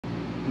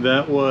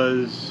That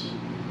was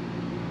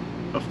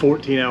a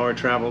 14-hour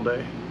travel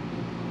day.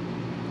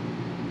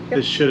 Yep.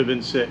 This should have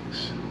been 6.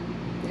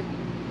 Yep.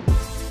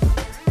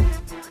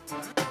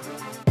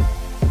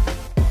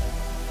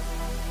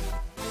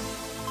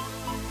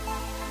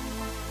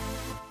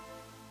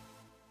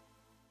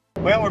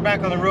 Well, we're back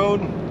on the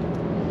road.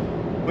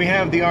 We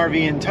have the RV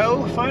in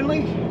tow, finally.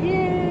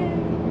 Yay!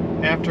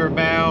 After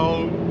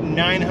about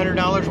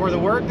 $900 worth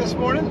of work this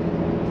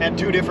morning at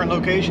 2 different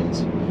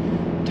locations.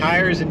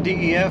 Tires and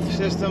DEF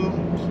system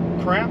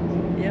crap.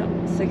 Yep,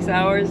 6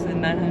 hours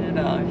and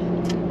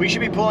 $900. We should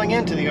be pulling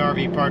into the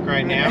RV park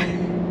right now.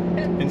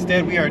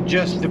 Instead, we are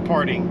just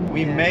departing.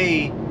 We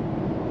may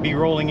be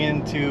rolling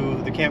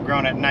into the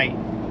campground at night,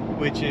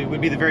 which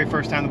would be the very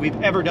first time that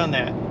we've ever done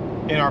that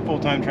in our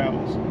full-time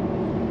travels.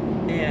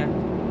 Yeah.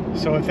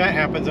 So if that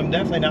happens, I'm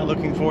definitely not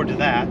looking forward to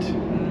that.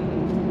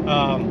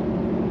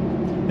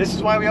 This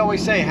is why we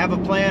always say, have a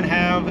plan,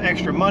 have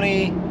extra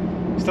money.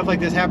 Stuff like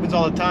this happens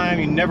all the time.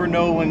 You never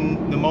know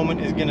when the moment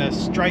is gonna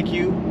strike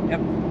you. Yep.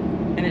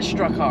 And it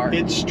struck hard.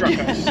 It struck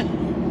us.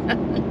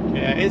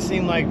 Yeah, it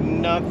seemed like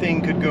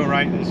nothing could go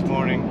right this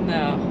morning.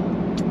 No.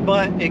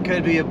 But it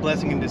could be a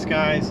blessing in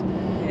disguise.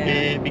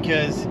 Yeah.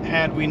 Because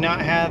had we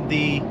not had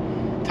the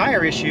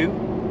tire issue,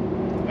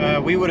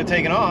 we would have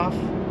taken off,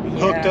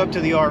 hooked up to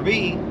the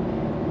RV,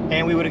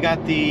 and we would have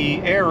got the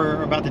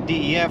error about the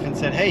DEF and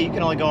said, hey, you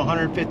can only go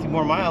 150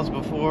 more miles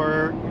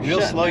before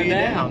we'll slow you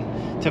down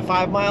to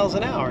 5 miles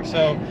an hour.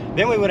 So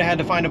then we would have had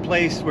to find a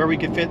place where we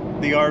could fit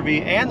the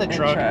RV and the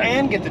truck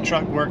and get the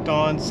truck worked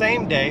on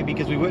same day,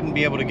 because we wouldn't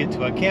be able to get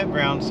to a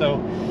campground. So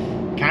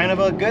kind of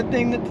a good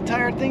thing that the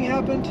tire thing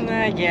happened,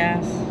 I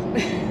guess.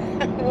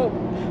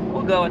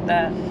 we'll go with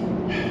that.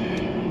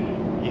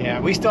 Yeah,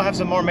 we still have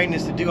some more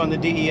maintenance to do on the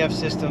DEF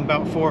system,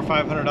 about $400 or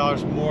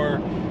 $500 more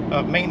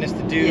of maintenance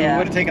to do. Yeah. It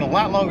would have taken a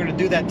lot longer to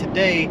do that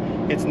today.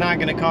 It's not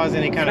going to cause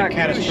any kind of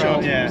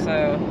catastrophic.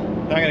 So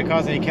not going to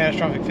cause any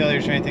catastrophic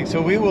failures or anything.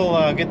 So we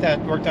will get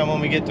that worked on when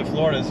we get to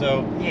Florida.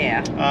 So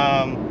yeah.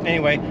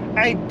 Anyway,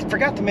 I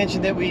forgot to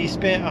mention that we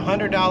spent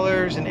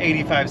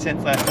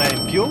 $100.85 last night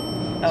in fuel.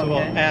 So we'll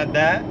add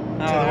that to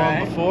the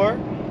one before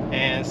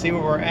and see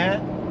where we're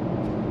at.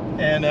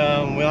 And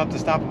we'll have to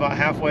stop about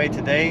halfway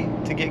today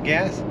to get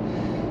gas.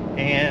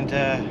 And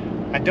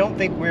I don't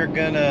think we're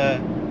gonna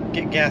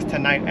get gas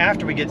tonight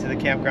after we get to the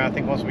campground. I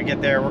think once we get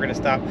there, we're gonna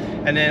stop,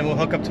 and then we'll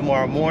hook up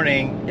tomorrow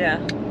morning. Yeah.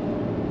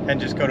 And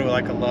just go to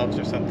like a Love's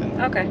or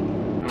something. Okay.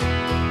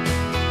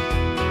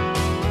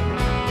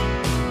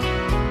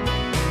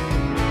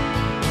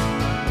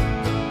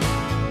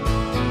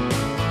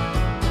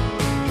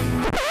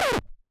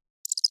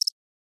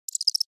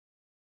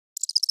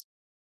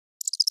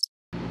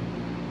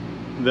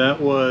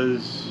 That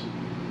was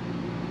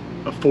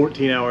a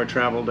 14-hour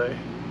travel day.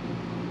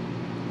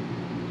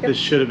 Yep. This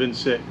should have been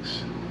 6.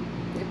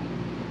 Yep.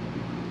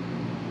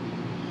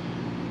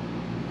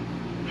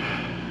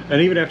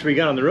 And even after we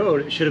got on the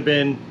road, it should have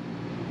been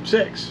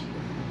 6.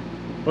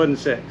 It wasn't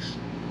 6.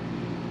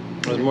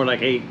 It was more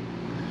like 8.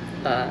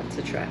 It's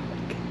a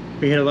traffic.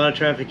 We had a lot of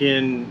traffic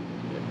in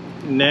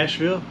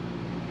Nashville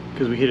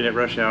because we hit it at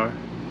rush hour.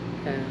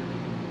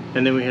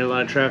 And then we had a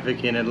lot of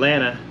traffic in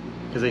Atlanta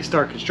because they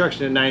start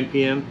construction at 9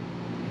 p.m.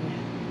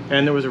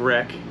 and there was a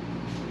wreck.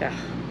 Yeah.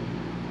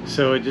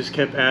 So it just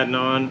kept adding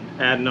on,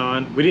 adding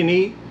on. We didn't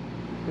eat.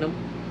 Nope.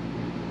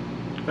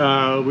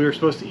 We were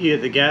supposed to eat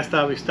at the gas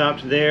stop. We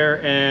stopped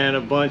there, and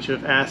a bunch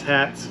of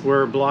asshats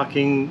were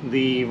blocking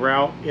the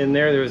route in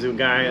there. There was a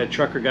guy, a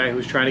trucker guy, who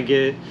was trying to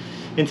get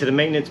into the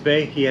maintenance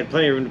bay. He had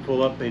plenty of room to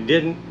pull up, but he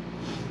didn't.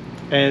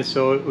 And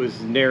so it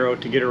was narrow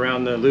to get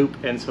around the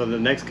loop, and so the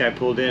next guy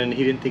pulled in, and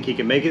he didn't think he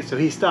could make it, so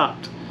he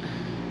stopped.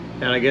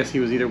 And I guess he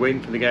was either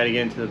waiting for the guy to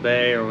get into the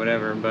bay or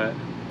whatever. But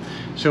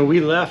so we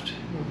left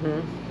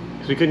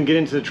because we couldn't get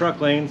into the truck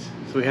lanes,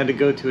 so we had to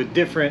go to a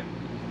different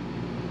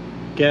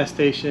gas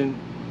station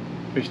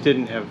which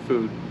didn't have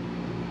food.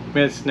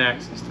 We had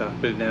snacks and stuff,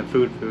 but it didn't have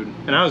food.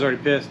 And I was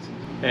already pissed,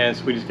 and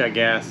so we just got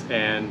gas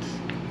and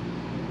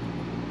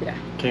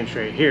came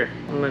straight here.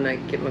 I'm gonna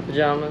get my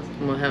pajamas,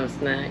 I'm gonna have a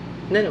snack,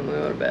 and then I'm gonna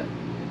go to bed.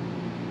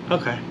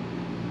 Okay.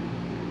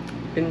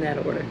 In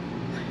that order.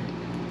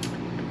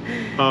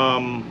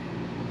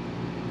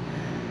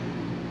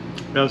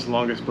 That was the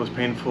longest, most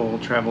painful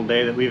travel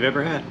day that we've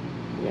ever had.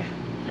 Yeah.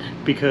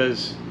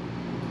 Because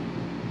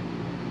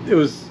it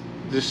was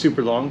just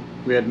super long.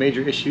 We had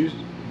major issues.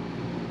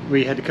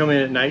 We had to come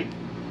in at night.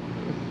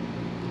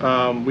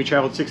 We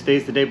traveled 6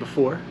 days the day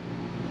before.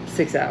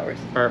 6 hours.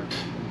 Or,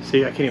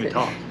 see, I can't even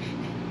talk.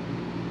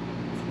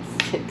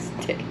 6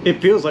 days.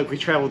 It feels like we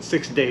traveled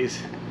 6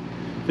 days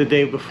the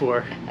day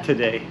before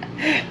today.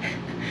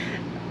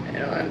 I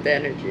don't have the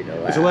energy to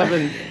laugh. It's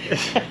 11.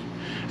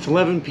 It's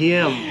 11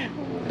 p.m.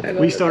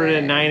 We started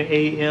at 9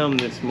 a.m.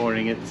 this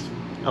morning. It's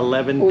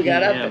 11 p.m. We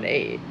got up at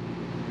 8.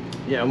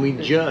 Yeah, and we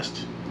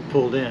just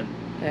pulled in.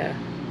 Yeah.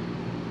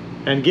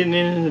 And getting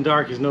in the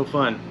dark is no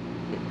fun.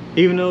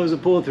 Even though it was a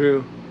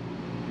pull-through,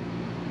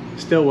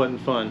 still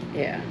wasn't fun.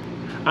 Yeah.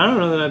 I don't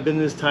know that I've been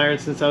this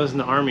tired since I was in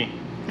the Army.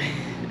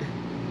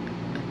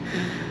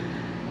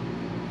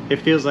 It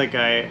feels like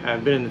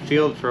I've been in the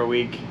field for a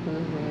week.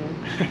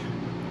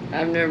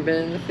 I've never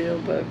been in the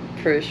field, but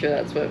pretty sure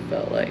that's what it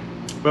felt like.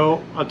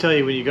 Well, I'll tell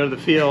you, when you go to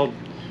the field,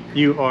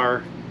 you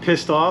are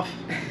pissed off,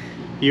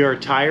 you are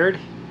tired,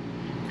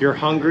 you're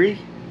hungry,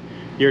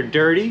 you're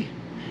dirty,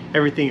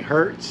 everything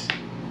hurts,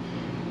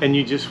 and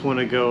you just want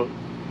to go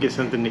get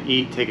something to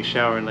eat, take a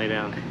shower, and lay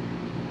down.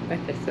 Like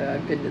I said,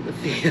 I've been to the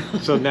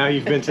field. So now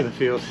you've been to the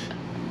field.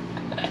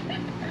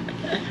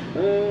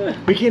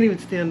 We can't even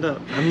stand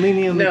up. I'm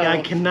leaning on the guy.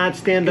 I cannot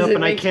stand up,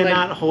 and I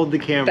cannot hold the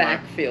camera.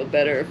 Back feel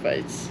better if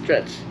I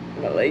stretch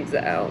my legs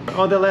out.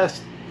 Oh, the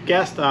last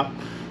gas stop,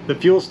 the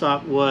fuel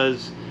stop,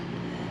 was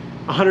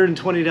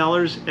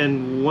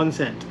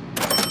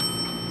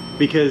 $120.01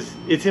 because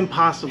it's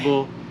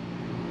impossible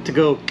to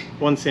go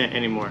 1 cent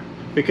anymore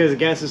because the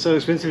gas is so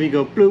expensive. You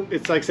go bloop,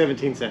 it's like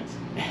 17 cents.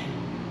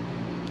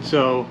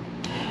 So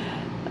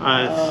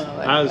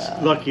I was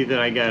lucky that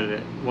I got it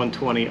at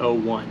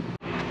 120.01.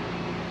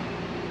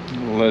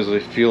 Leslie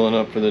fueling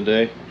up for the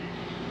day.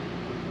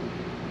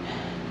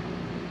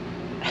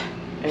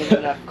 Ain't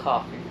enough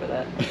coffee for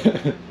that.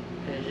 It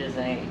just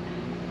ain't.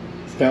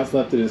 Scout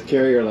slept in his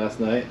carrier last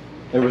night.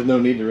 There was no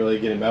need to really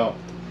get him out.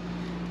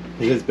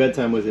 His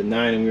bedtime was at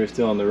 9 and we were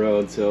still on the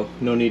road, so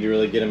no need to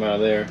really get him out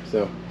of there.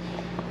 So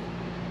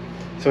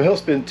he'll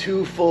spend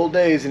 2 full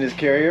days in his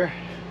carrier.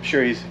 I'm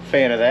sure he's a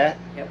fan of that.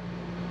 Yep.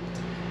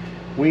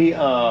 We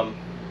got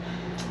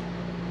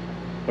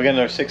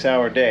another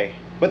 6-hour day.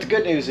 But the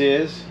good news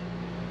is,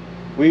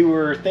 we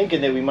were thinking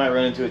that we might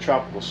run into a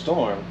tropical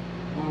storm.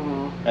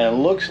 And it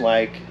looks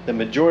like the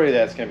majority of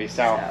that's going to be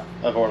south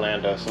of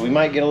Orlando. So we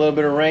might get a little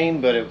bit of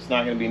rain, but it's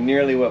not going to be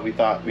nearly what we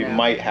thought we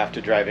might have to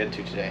drive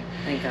into today.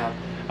 Thank God.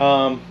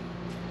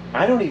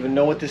 I don't even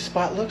know what this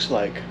spot looks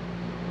like.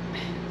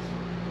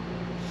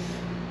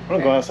 I'm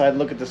going to go outside and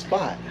look at the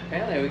spot.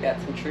 Apparently we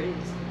got some trees.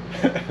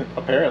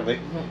 Apparently.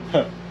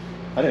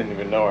 I didn't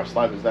even know our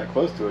slide was that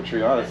close to a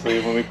tree,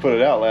 honestly, when we put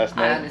it out last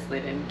night. I honestly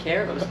didn't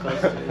care it was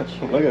close to a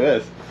tree. Look at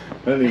this.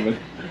 I didn't even...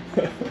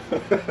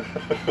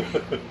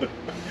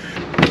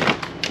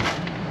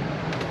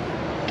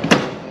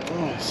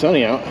 Oh,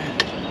 sunny out.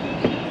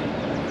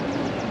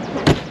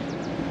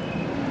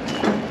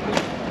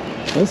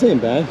 This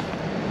ain't bad.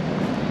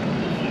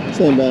 This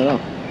ain't bad at all.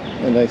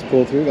 Got a nice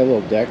pull through, got a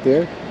little deck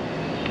there. A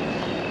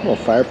little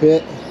fire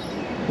pit.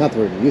 Not that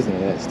we're using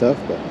any of that stuff,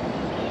 but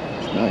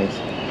it's nice.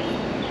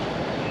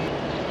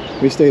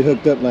 We stayed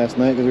hooked up last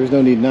night because there was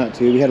no need not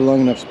to. We had a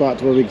long enough spot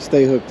to where we could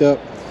stay hooked up.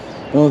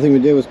 The only thing we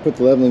did was put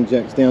the leveling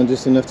jacks down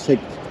just enough to take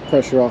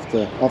pressure off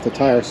the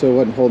tire so it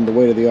wasn't holding the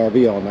weight of the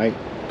RV all night.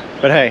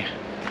 But hey,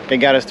 it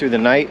got us through the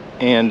night,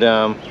 and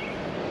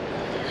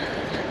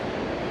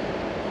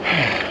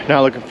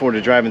not looking forward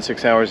to driving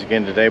 6 hours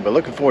again today, but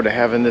looking forward to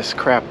having this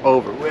crap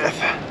over with.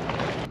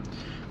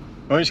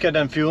 When we just got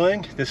done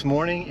fueling this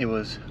morning, it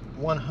was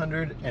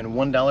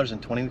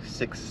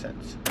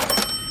 $101.26.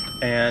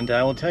 And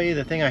I will tell you,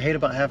 the thing I hate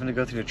about having to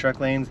go through the truck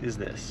lanes is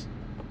this.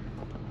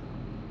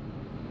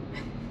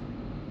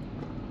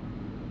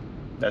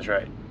 That's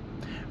right.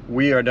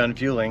 We are done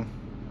fueling.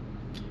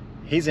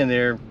 He's in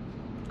there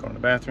going to the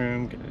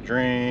bathroom, getting a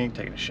drink,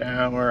 taking a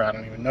shower, I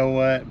don't even know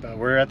what, but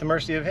we're at the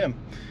mercy of him.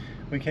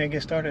 We can't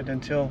get started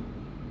until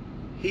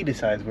he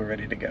decides we're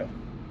ready to go.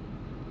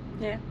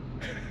 Yeah.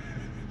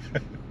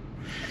 That's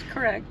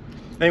correct.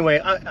 Anyway,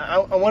 I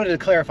wanted to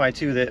clarify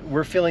too that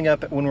we're filling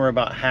up when we're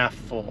about half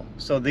full.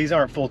 So these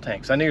aren't full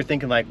tanks. I know you're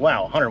thinking like,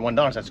 wow,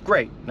 $101, that's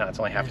great. No, it's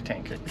only half a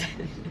tank.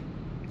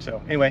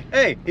 So anyway,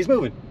 hey, he's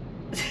moving.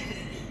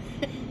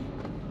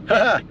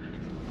 Haha,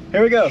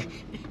 here we go.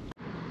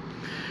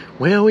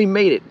 Well, we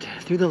made it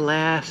through the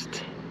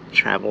last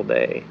travel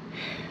day.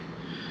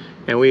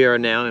 And we are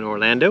now in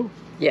Orlando.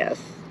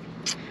 Yes.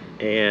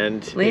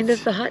 And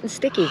Orlando's the hot and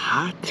sticky.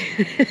 Hot.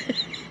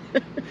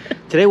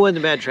 Today wasn't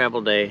a bad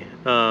travel day.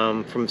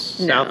 From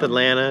South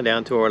Atlanta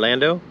down to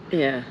Orlando.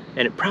 Yeah.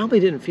 And it probably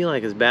didn't feel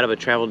like as bad of a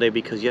travel day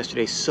because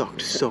yesterday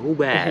sucked so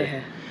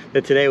bad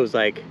that today was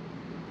like,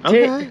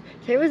 okay.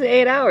 Today was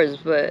 8 hours,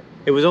 but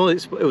it was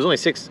only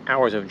 6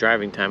 hours of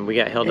driving time. We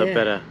got held up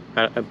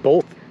at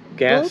both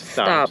gas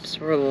stops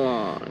were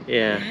long.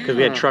 Yeah, because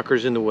we had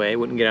truckers in the way,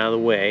 wouldn't get out of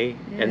the way,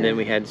 and then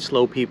we had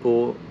slow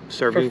people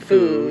serving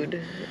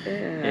food. Yeah.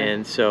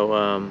 And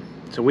so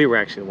so we were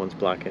actually the ones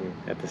blocking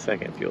at the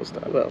second fuel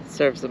stop. Well,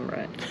 serves them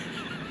right.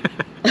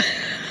 But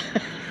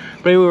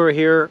anyway, we were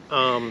here.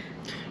 You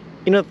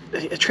know,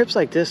 trips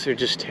like this are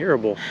just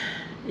terrible.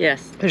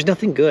 Yes. There's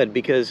nothing good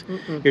because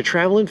you're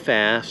traveling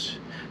fast,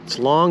 it's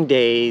long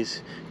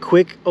days,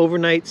 quick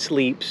overnight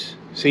sleeps,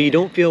 so you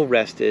don't feel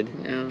rested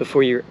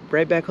before you're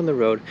right back on the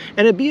road.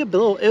 And it would be a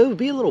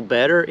little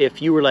better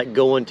if you were like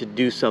going to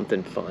do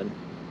something fun.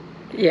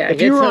 Yeah,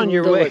 if you were on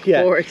your way,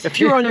 if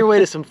you're on your way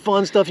to some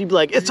fun stuff, you'd be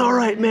like, "It's all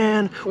right,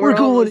 man. We're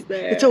going.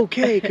 It's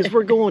okay because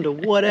we're going to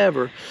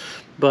whatever."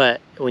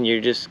 But when you're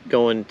just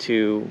going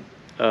to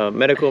a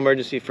medical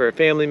emergency for a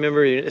family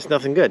member, it's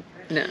nothing good.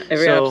 No,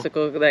 every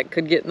obstacle that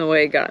could get in the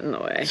way got in the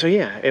way. So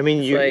yeah, I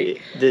mean,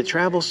 the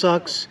travel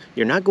sucks.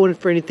 You're not going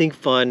for anything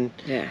fun.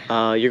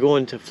 Yeah. You're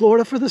going to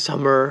Florida for the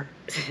summer,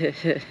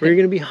 where you're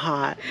gonna be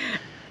hot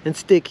and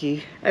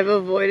sticky. I've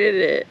avoided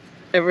it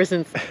ever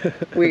since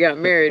we got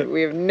married.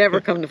 We have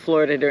never come to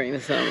Florida during the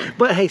summer.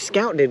 But hey,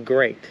 Scout did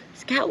great.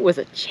 Scout was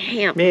a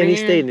champ, man. He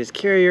stayed in his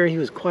carrier. He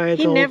was quiet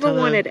the whole time. He never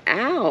wanted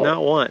out.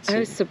 Not once. I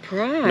was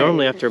surprised.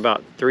 Normally after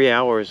about 3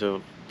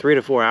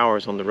 to 4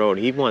 hours on the road,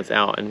 he wants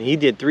out, and he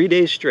did 3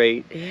 days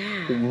straight.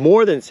 Yeah.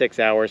 More than 6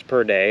 hours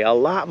per day, a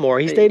lot more.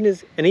 He stayed in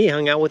his, and he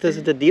hung out with us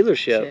at the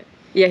dealership.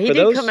 Yeah, he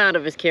did come out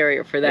of his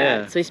carrier for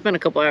that. Yeah. So he spent a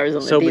couple hours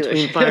on the dealership. So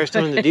between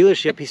Firestone and the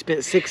dealership, he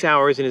spent 6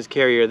 hours in his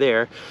carrier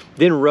there,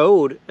 then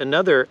rode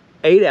another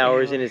 8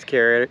 hours in his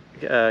carrier,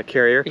 yeah.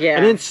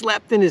 and then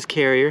slept in his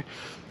carrier,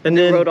 and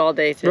then rode all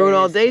day today. Rode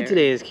all day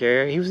today in his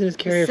carrier. He was in his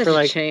carrier for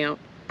like champ.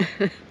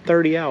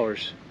 30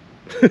 hours.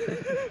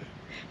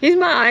 He's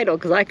my idol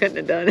because I couldn't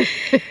have done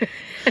it.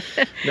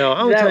 No,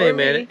 I'm telling you,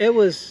 man,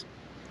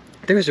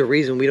 there's a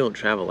reason we don't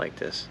travel like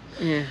this.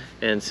 Yeah.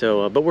 And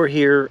so, but we're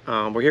here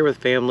with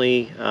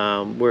family.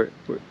 We're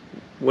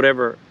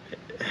whatever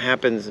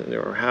happens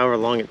or however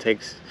long it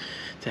takes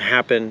to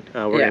happen,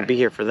 we're gonna be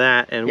here for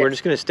that, and we're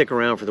just gonna stick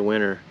around for the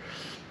winter.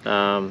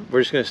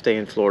 We're just gonna stay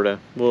in Florida.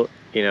 We'll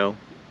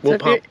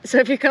So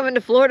if you're coming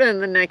to Florida in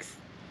the next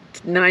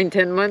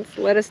 9-10 months,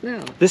 let us know.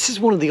 This is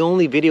one of the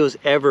only videos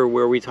ever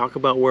where we talk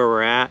about where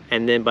we're at,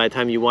 and then by the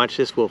time you watch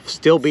this, we'll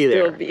still be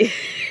there.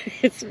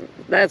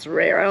 That's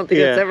rare. I don't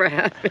think it's ever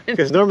happened.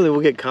 Because normally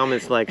we'll get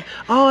comments like,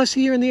 "Oh, I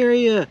see you're in the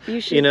area." We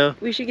should get and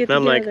together.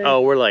 I'm like,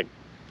 "Oh, we're like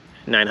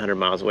 900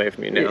 miles away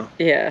from you now."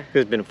 Yeah.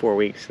 It's been 4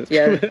 weeks.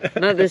 Yeah,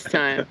 not this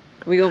time.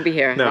 We're gonna be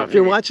here. No, if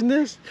you're watching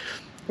this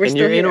and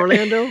you're in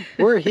Orlando,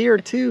 we're here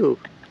too.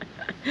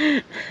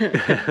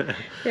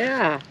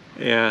 Yeah.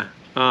 Yeah.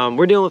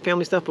 We're dealing with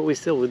family stuff, but we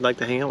still would like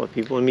to hang out with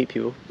people and meet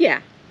people.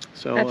 Yeah.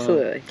 So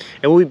absolutely.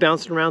 And we'll be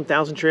bouncing around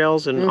 1,000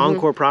 Trails and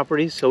Encore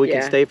properties, so we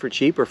can stay for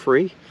cheap or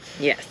free.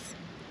 Yes.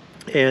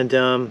 And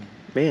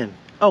man,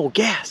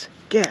 gas.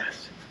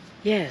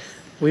 Yes.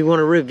 We want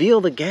to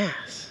reveal the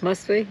gas.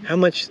 Must we? How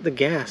much the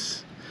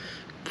gas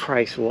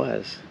price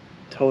was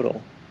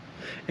total.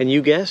 And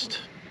you guessed?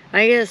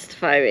 I guessed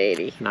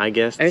 $580. And I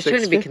guessed $650. I was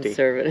trying to be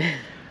conservative.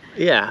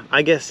 Yeah,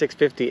 I guessed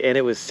 $650, and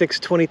it was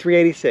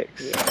 $623.86.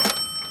 Yeah.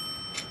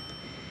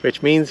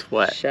 Which means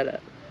what? Shut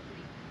up.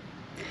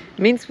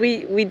 It means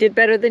we did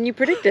better than you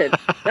predicted.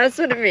 That's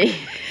what it means.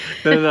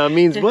 No, it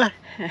means what?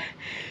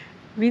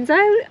 Means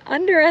I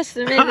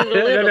underestimated a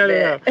little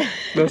bit. No.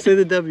 Don't say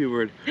the W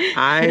word.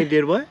 I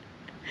did what?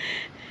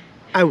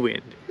 I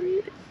win.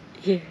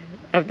 Yeah,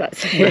 I'm not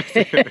saying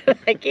it.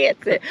 I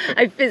can't say it.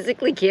 I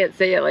physically can't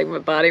say it. Like my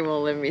body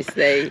won't let me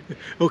say.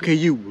 Okay,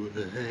 you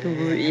would.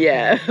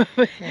 Yeah.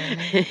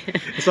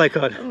 It's like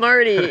I'm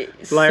already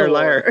liar, sore.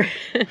 liar.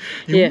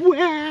 Yeah.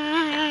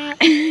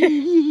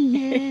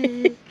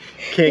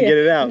 Can't get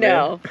it out.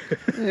 No,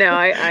 man. No.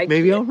 I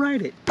maybe can't. I'll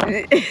write it.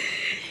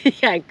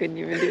 Yeah, I couldn't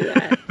even do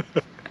that.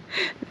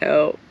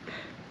 No.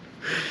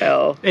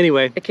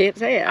 Anyway, I can't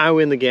say it. I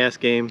win the gas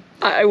game.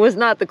 I was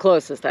not the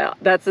closest out.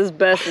 That's as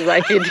best as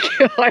I could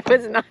go. I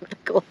was not the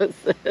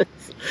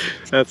closest.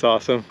 That's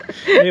awesome.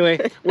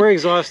 Anyway, we're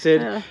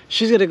exhausted.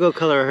 She's gonna go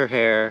color her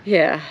hair.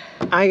 Yeah.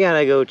 I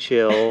gotta go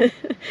chill.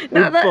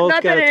 Not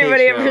that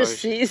anybody ever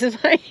sees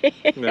my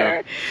hair,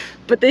 no.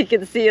 But they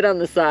can see it on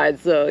the side,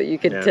 so you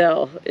can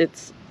tell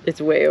it's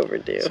way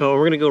overdue. So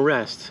we're gonna go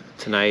rest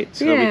tonight,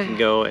 so we can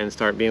go and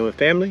start being with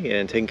family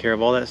and taking care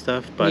of all that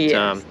stuff.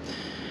 But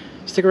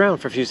stick around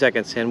for a few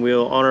seconds, and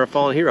we'll honor a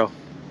fallen hero.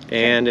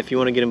 And if you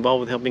want to get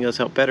involved with helping us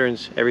help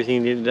veterans, everything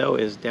you need to know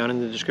is down in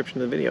the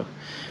description of the video.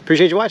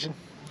 Appreciate you watching.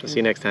 We'll see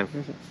you next time.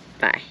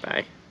 Bye.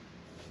 Bye.